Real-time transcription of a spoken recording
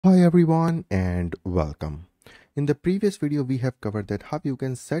Hi everyone and welcome. In the previous video we have covered that how you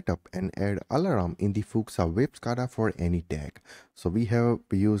can set up and add alarm in the FUXA web SCADA for any tag. So we have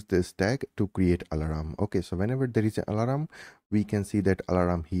used this tag to create alarm. Okay, so whenever there is an alarm, we can see that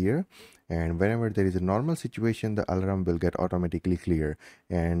alarm here, and whenever there is a normal situation, the alarm will get automatically clear,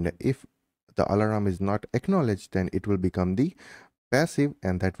 and if the alarm is not acknowledged, then it will become the passive,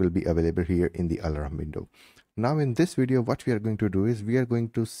 and that will be available here in the alarm window. Now in this video, what we are going to do is we are going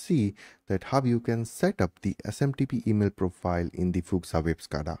to see that how you can set up the SMTP email profile in the FUXA web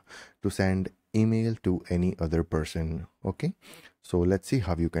SCADA to send email to any other person. Okay, so let's see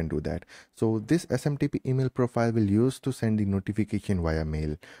how you can do that. So this SMTP email profile will use to send the notification via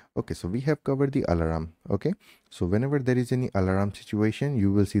mail. Okay, so we have covered the alarm. Okay, so whenever there is any alarm situation,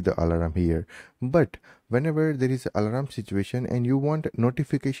 you will see the alarm here. But whenever there is an alarm situation and you want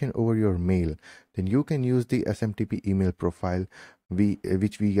notification over your mail, then you can use the SMTP email profile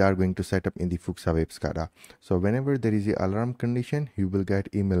which we are going to set up in the FUXA web SCADA. So whenever there is an alarm condition, you will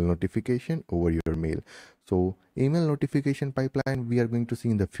get email notification over your mail. So email notification pipeline we are going to see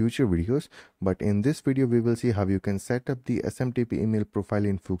in the future videos, but in this video we will see how you can set up the SMTP email profile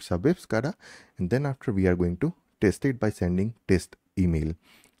in FUXA web SCADA, and then after we are going to test it by sending test email.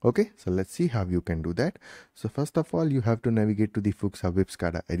 Okay, so let's see how you can do that. So first of all, you have to navigate to the FUXA web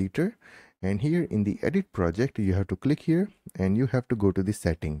SCADA editor, and here in the edit project you have to click here and you have to go to the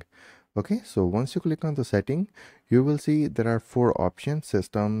setting. Okay, so once you click on the setting, you will see there are four options: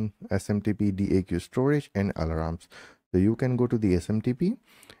 system, SMTP, DAQ storage, and alarms. So you can go to the SMTP,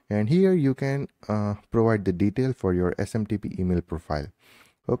 and here you can provide the detail for your SMTP email profile.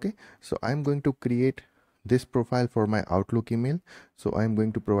 Okay, so I'm going to create this profile for my Outlook email. So I'm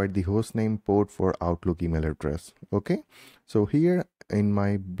going to provide the host name port for Outlook email address. Okay, so here in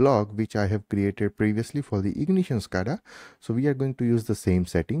my blog, which I have created previously for the Ignition SCADA, so we are going to use the same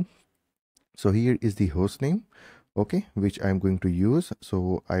setting. So here is the host name, okay, which I'm going to use.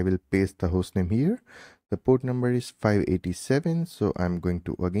 So I will paste the host name here. The port number is 587. So I'm going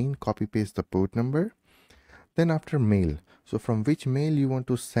to again copy paste the port number. Then after mail, so from which mail you want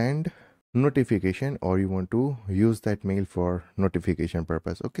to send notification, or you want to use that mail for notification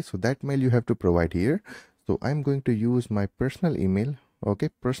purpose. Okay, so that mail you have to provide here. So I'm going to use my personal email. Okay,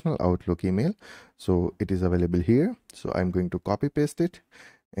 personal Outlook email. So it is available here. So I'm going to copy paste it,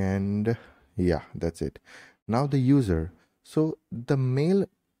 and yeah, that's it. Now the user. So the mail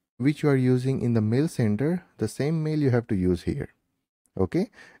which you are using in the mail center, the same mail you have to use here.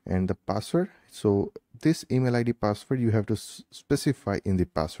 Okay, and the password, so this email ID password you have to specify in the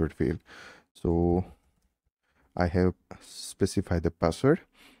password field. So I have specified the password.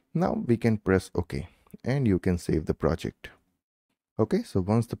 Now we can press OK, and you can save the project. Okay, so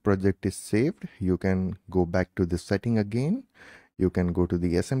once the project is saved, you can go back to the setting again. You can go to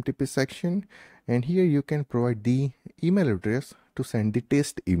the SMTP section, and here you can provide the email address to send the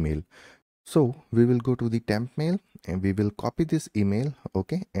test email. So we will go to the temp mail and we will copy this email.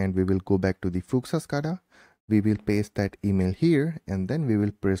 Okay, and we will go back to the FUXA SCADA. We will paste that email here, and then we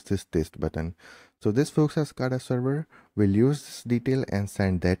will press this test button. So this FUXA SCADA server will use this detail and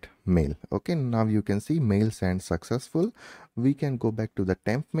send that mail. Okay, now you can see mail sent successful. We can go back to the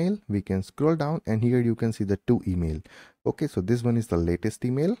temp mail. We can scroll down, and here you can see the two email. Okay, so this one is the latest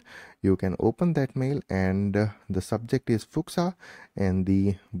email. You can open that mail, and the subject is FUXA and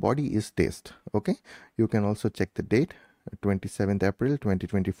the body is test. Okay, you can also check the date, 27th April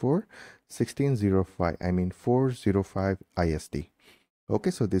 2024, 1605, I mean 405 IST. Okay,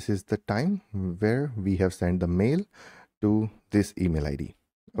 so this is the time where we have sent the mail to this email ID.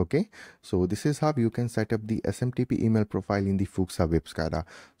 Okay, so this is how you can set up the SMTP email profile in the FUXA web SCADA.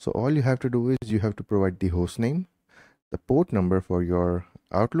 So all you have to do is you have to provide the host name, the port number for your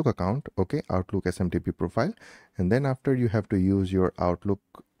Outlook account, okay, Outlook SMTP profile, and then after you have to use your Outlook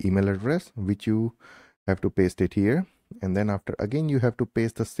email address, which you have to paste it here, and then after again you have to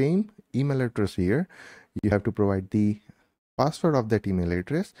paste the same email address here. You have to provide the password of that email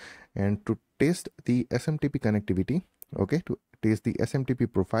address, and to test the SMTP connectivity, okay, to test the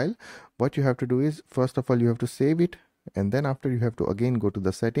SMTP profile, what you have to do is first of all you have to save it, and then after you have to again go to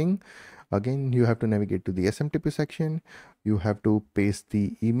the setting. Again you have to navigate to the SMTP section. You have to paste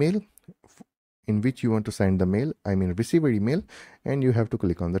the email in which you want to send the mail, I mean receiver email, and you have to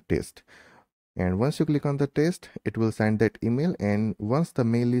click on the test. And once you click on the test, it will send that email, and once the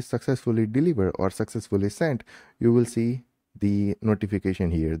mail is successfully delivered or successfully sent, you will see the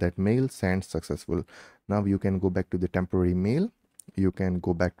notification here that mail sent successful. Now you can go back to the temporary mail. You can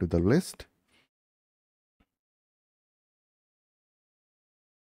go back to the list.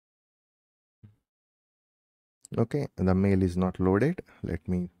 Okay, the mail is not loaded. Let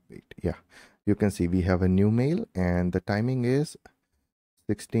me wait. Yeah, you can see we have a new mail and the timing is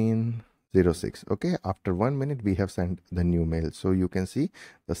 16:06. Okay, after 1 minute we have sent the new mail, so you can see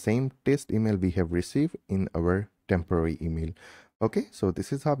the same test email we have received in our temporary email. Okay, so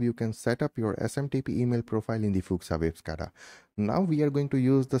this is how you can set up your SMTP email profile in the FUXA Web SCADA. Now we are going to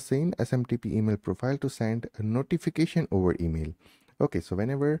use the same SMTP email profile to send a notification over email. Okay, so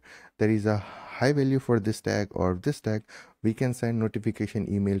whenever there is a high value for this tag or this tag, we can send notification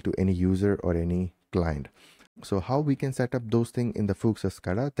email to any user or any client. So how we can set up those things in the FUXA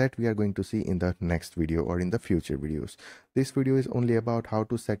SCADA, that we are going to see in the next video or in the future videos. This video is only about how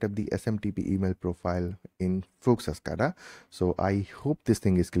to set up the SMTP email profile in FUXA SCADA. So I hope this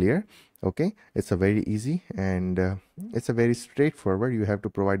thing is clear. Okay, it's a very easy and it's a very straightforward. You have to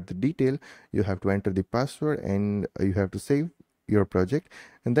provide the detail, you have to enter the password, and you have to save your project,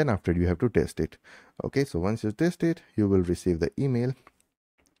 and then after you have to test it. Okay, so once you test it, you will receive the email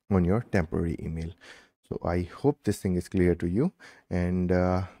on your temporary email. So I hope this thing is clear to you, and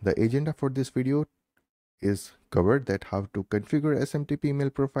the agenda for this video is covered, that how to configure SMTP email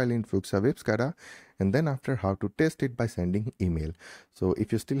profile in FUXA Web SCADA, and then after how to test it by sending email. So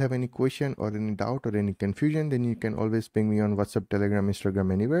if you still have any question or any doubt or any confusion, then you can always ping me on WhatsApp, Telegram,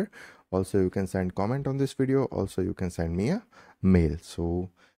 Instagram, anywhere. Also you can send comment on this video. Also you can send me a mail. So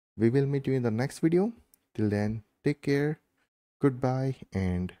we will meet you in the next video. Till then, take care, goodbye,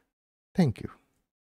 and thank you.